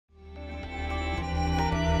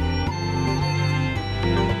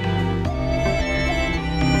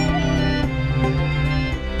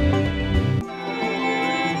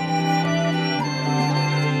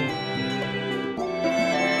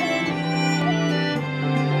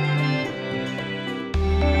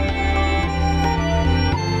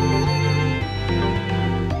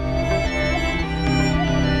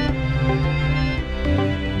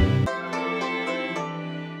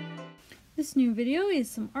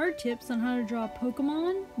some art tips on how to draw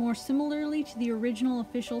Pokemon more similarly to the original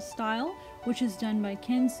official style, which is done by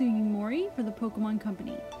Ken Sugimori for the Pokemon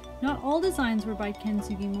Company. Not all designs were by Ken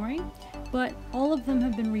Sugimori, but all of them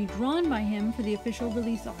have been redrawn by him for the official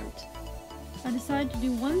release art. I decided to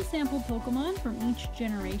do one sample Pokemon from each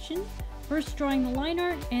generation, first drawing the line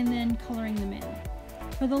art and then coloring them in.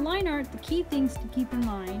 For the line art, the key things to keep in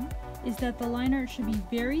mind is that the line art should be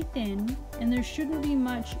very thin and there shouldn't be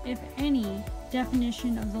much, if any,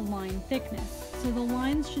 definition of the line thickness. So the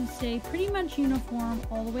lines should stay pretty much uniform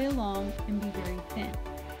all the way along and be very thin.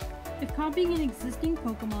 If copying an existing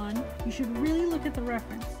Pokemon, you should really look at the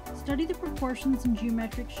reference, study the proportions and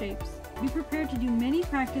geometric shapes, be prepared to do many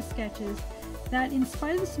practice sketches that, in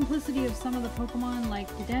spite of the simplicity of some of the Pokemon like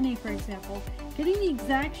Dedenne for example, getting the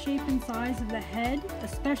exact shape and size of the head,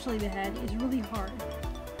 especially the head, is really hard.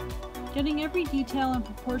 Getting every detail and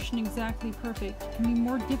proportion exactly perfect can be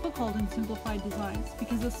more difficult in simplified designs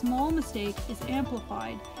because a small mistake is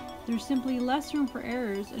amplified. There's simply less room for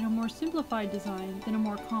errors in a more simplified design than a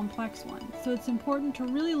more complex one, so it's important to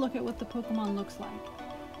really look at what the Pokemon looks like.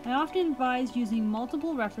 I often advise using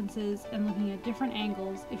multiple references and looking at different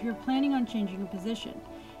angles if you're planning on changing a position.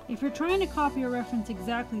 If you're trying to copy a reference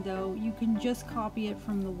exactly though, you can just copy it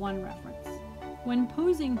from the one reference. When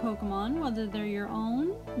posing Pokemon, whether they're your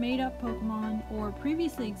own, made-up Pokemon, or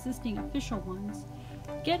previously existing official ones,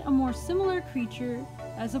 get a more similar creature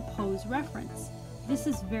as a pose reference. This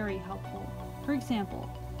is very helpful. For example,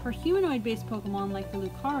 for humanoid-based Pokemon like the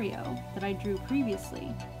Lucario that I drew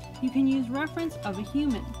previously, you can use reference of a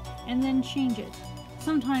human, and then change it.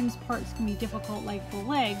 Sometimes parts can be difficult like the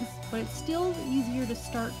legs, but it's still easier to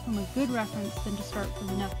start from a good reference than to start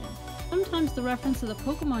from nothing. Sometimes the reference of the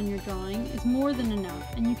Pokemon you're drawing is more than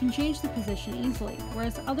enough and you can change the position easily,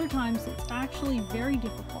 whereas other times it's actually very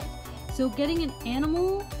difficult. So getting an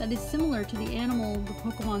animal that is similar to the animal the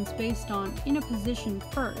Pokemon's based on in a position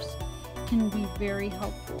first can be very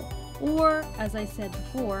helpful. Or, as I said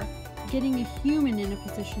before, getting a human in a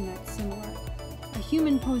position that's similar. A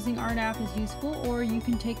human posing art app is useful, or you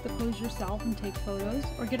can take the pose yourself and take photos,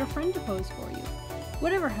 or get a friend to pose for you.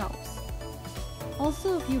 Whatever helps.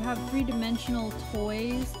 Also, if you have three-dimensional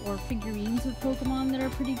toys or figurines of Pokemon that are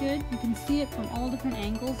pretty good, you can see it from all different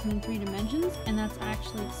angles and in 3 dimensions, and that's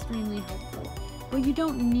actually extremely helpful. But you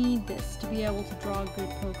don't need this to be able to draw a good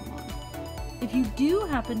Pokemon. If you do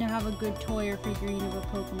happen to have a good toy or figurine of a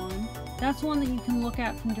Pokemon, that's one that you can look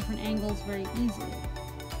at from different angles very easily.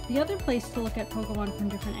 The other place to look at Pokemon from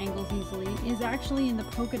different angles easily is actually in the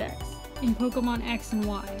Pokédex, in Pokemon X and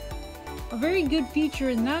Y. A very good feature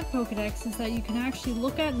in that Pokédex is that you can actually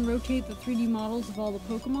look at and rotate the 3D models of all the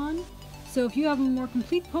Pokemon. So if you have a more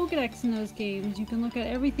complete Pokédex in those games, you can look at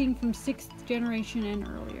everything from 6th generation and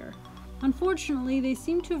earlier. Unfortunately, they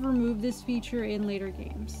seem to have removed this feature in later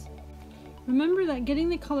games. Remember that getting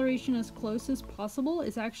the coloration as close as possible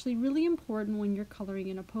is actually really important when you're coloring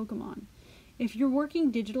in a Pokemon. If you're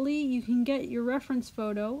working digitally, you can get your reference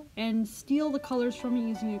photo and steal the colors from it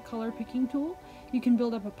using a color picking tool. You can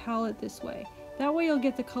build up a palette this way. That way you'll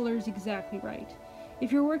get the colors exactly right.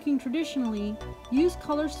 If you're working traditionally, use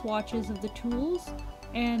color swatches of the tools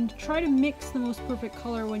and try to mix the most perfect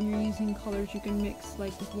color when you're using colors you can mix,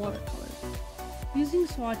 like with watercolors. Using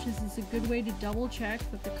swatches is a good way to double check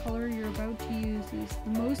that the color you're about to use is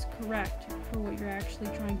the most correct for what you're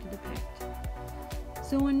actually trying to depict.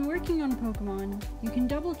 So when working on Pokemon, you can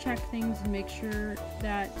double check things and make sure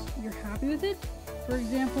that you're happy with it. For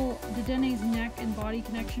example, Dedenne's neck and body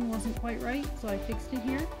connection wasn't quite right, so I fixed it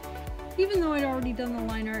here. Even though I'd already done the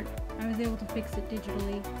line art, I was able to fix it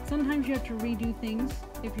digitally. Sometimes you have to redo things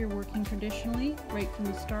if you're working traditionally, right from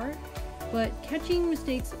the start. But catching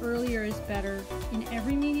mistakes earlier is better in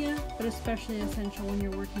every media, but especially essential when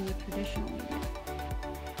you're working with traditional media.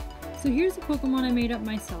 So here's a Pokemon I made up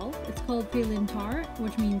myself. It's called Felintar,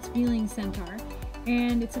 which means feeling centaur,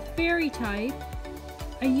 and it's a fairy type.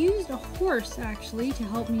 I used a horse actually to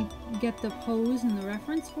help me get the pose and the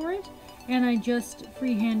reference for it, and I just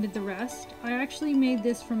freehanded the rest. I actually made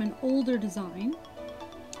this from an older design,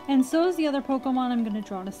 and so is the other Pokemon I'm going to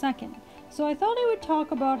draw in a second. So I thought I would talk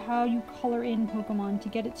about how you color in Pokemon to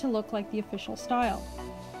get it to look like the official style.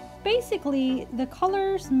 Basically, the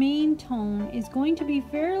color's main tone is going to be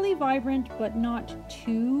fairly vibrant but not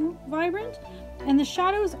too vibrant, and the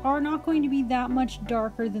shadows are not going to be that much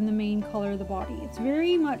darker than the main color of the body. It's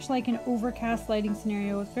very much like an overcast lighting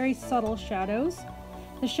scenario with very subtle shadows.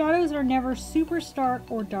 The shadows are never super stark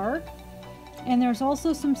or dark, and there's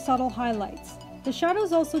also some subtle highlights. The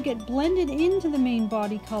shadows also get blended into the main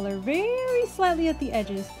body color very slightly at the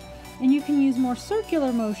edges, and you can use more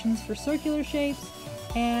circular motions for circular shapes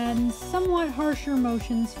and somewhat harsher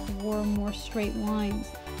motions for more straight lines.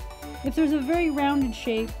 If there's a very rounded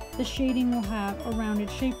shape, the shading will have a rounded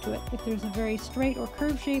shape to it. If there's a very straight or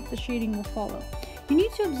curved shape, the shading will follow. You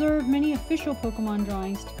need to observe many official Pokemon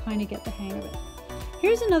drawings to kind of get the hang of it.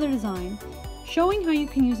 Here's another design showing how you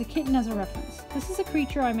can use a kitten as a reference. This is a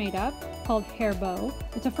creature I made up called Hairbow.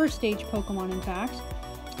 It's a first stage Pokemon, in fact.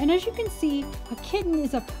 And as you can see, a kitten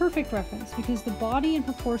is a perfect reference because the body and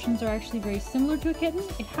proportions are actually very similar to a kitten.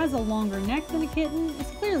 It has a longer neck than a kitten.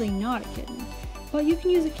 It's clearly not a kitten. But you can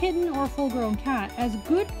use a kitten or a full-grown cat as a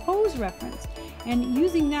good pose reference. And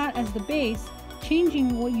using that as the base,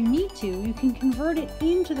 changing what you need to, you can convert it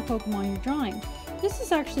into the Pokemon you're drawing. This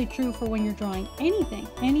is actually true for when you're drawing anything,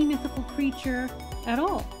 any mythical creature at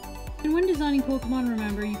all. And when designing Pokemon,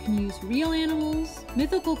 remember you can use real animals,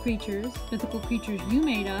 mythical creatures you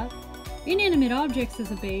made up, inanimate objects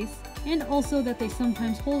as a base, and also that they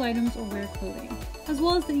sometimes hold items or wear clothing. As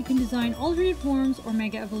well as that you can design alternate forms or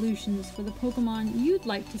mega evolutions for the Pokemon you'd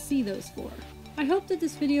like to see those for. I hope that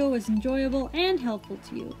this video was enjoyable and helpful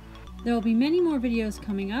to you. There will be many more videos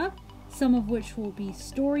coming up, some of which will be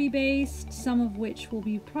story-based, some of which will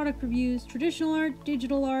be product reviews, traditional art,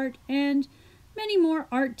 digital art, and many more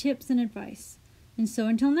art tips and advice. And so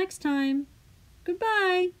until next time,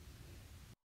 goodbye!